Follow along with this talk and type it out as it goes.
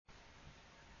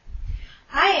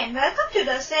again, welcome to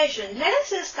the session. Let us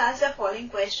discuss the following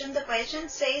question. The question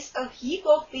says a heap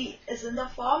of wheat is in the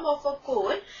form of a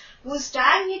cone whose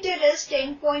diameter is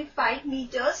 10.5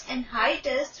 meters and height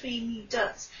is 3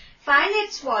 meters. Find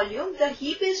its volume. The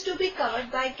heap is to be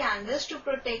covered by canvas to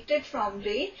protect it from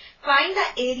rain. Find the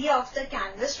area of the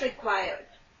canvas required.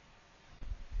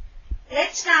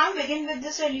 Let's now begin with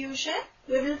the solution.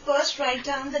 We will first write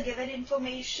down the given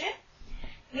information.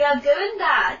 We are given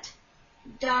that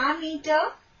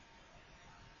diameter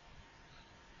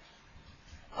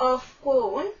of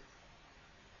cone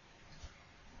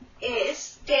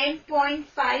is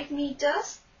 10.5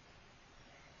 meters.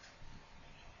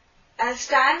 As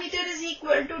diameter is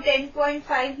equal to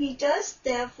 10.5 meters,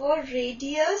 therefore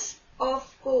radius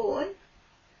of cone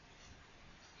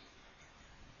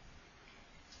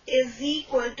is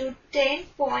equal to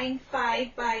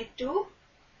 10.5 by 2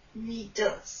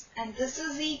 meters, and this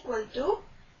is equal to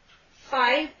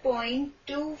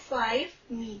 5.25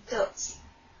 meters.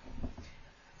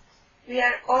 We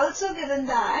are also given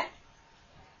that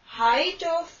height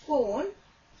of cone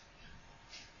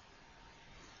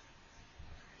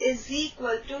is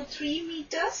equal to 3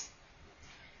 meters.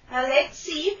 Now let's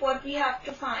see what we have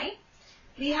to find.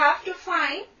 We have to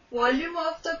find volume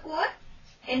of the cone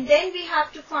and then we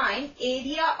have to find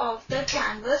area of the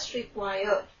canvas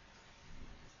required.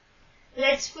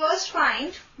 Let's first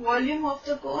find volume of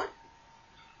the cone.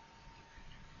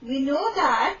 We know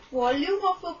that volume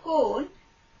of a cone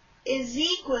is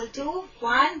equal to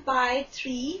 1 by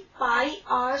 3 pi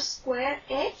r square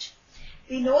h.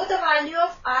 We know the value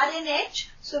of r and h,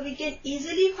 so we can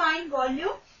easily find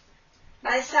volume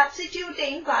by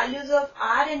substituting values of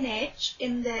r and h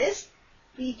in this.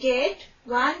 We get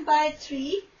 1 by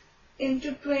 3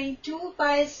 into 22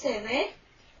 by 7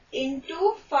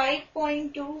 into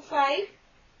 5.25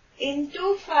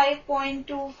 into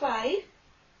 5.25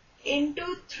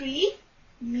 into 3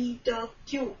 meter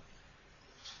cube.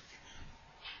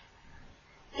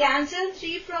 Cancel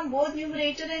 3 from both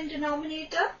numerator and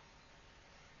denominator.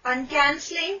 On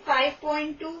cancelling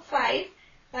 5.25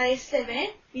 by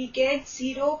 7, we get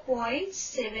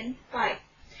 0.75.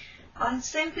 On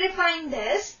simplifying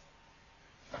this,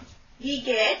 we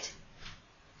get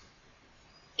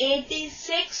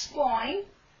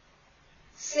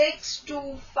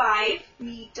 86.625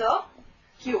 meter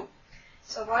cube.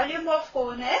 So volume of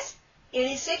cone is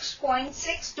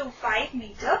 86.625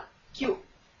 meter cube.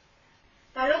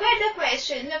 Now look at the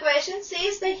question. The question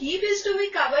says the heap is to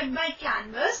be covered by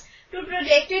canvas to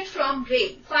protect it from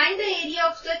rain. Find the area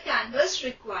of the canvas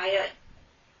required.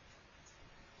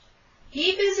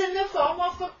 Heap is in the form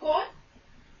of a cone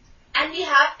and we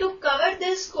have to cover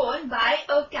this cone by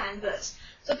a canvas.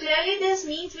 So clearly this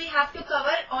means we have to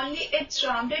cover only its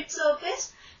rounded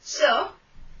surface. So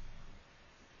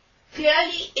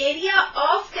clearly area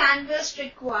of canvas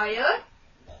required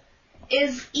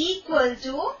is equal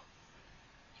to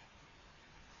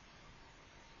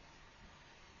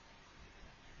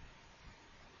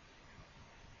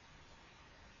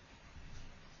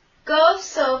curved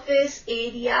surface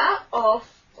area of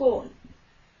cone.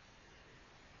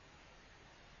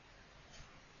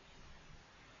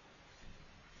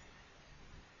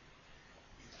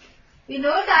 We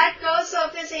know that curved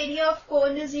surface area of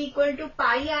cone is equal to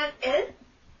pi r L.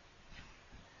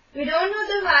 We don't know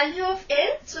the value of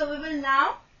L, so we will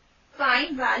now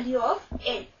find value of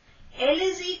L. L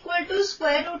is equal to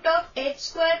square root of h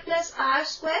square plus r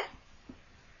square.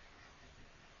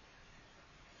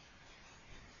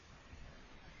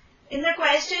 In the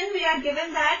question, we are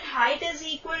given that height is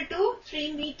equal to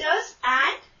 3 meters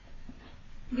and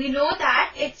we know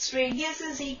that its radius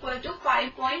is equal to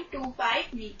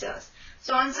 5.25 meters.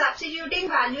 So on substituting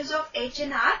values of h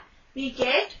and r, we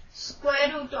get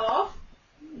square root of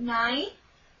 9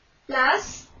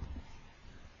 plus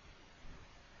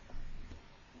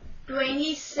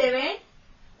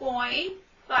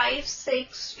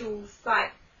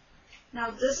 27.5625.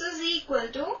 Now this is equal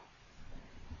to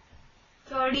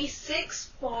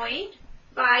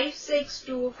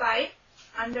 36.5625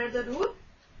 under the root,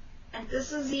 and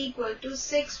this is equal to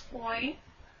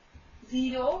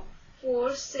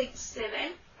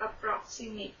 6.0467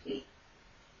 approximately.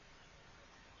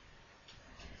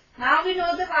 Now we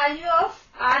know the value of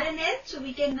r and l, so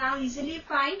we can now easily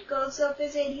find curved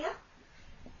surface area.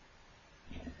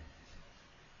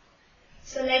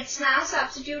 So let's now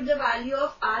substitute the value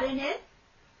of r and l.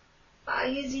 Pi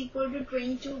is equal to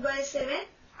 22 by 7,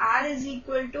 r is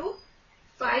equal to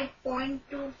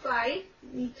 5.25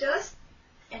 meters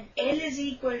and L is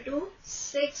equal to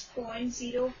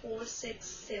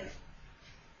 6.0467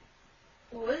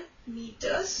 whole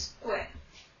meters square.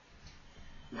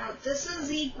 Now this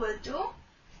is equal to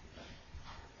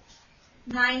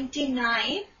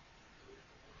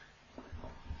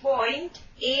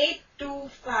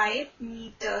 99.825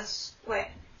 meters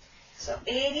square. So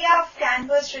area of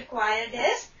canvas required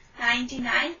is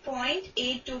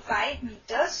 99.825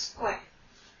 meters square.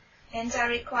 Hence our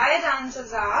required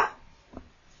answers are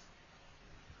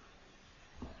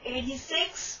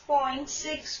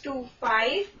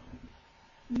 86.625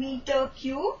 meter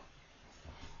cube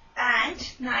and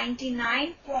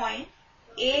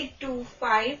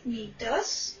 99.825 meters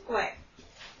square.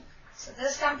 So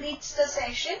this completes the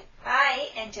session. Bye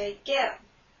and take care.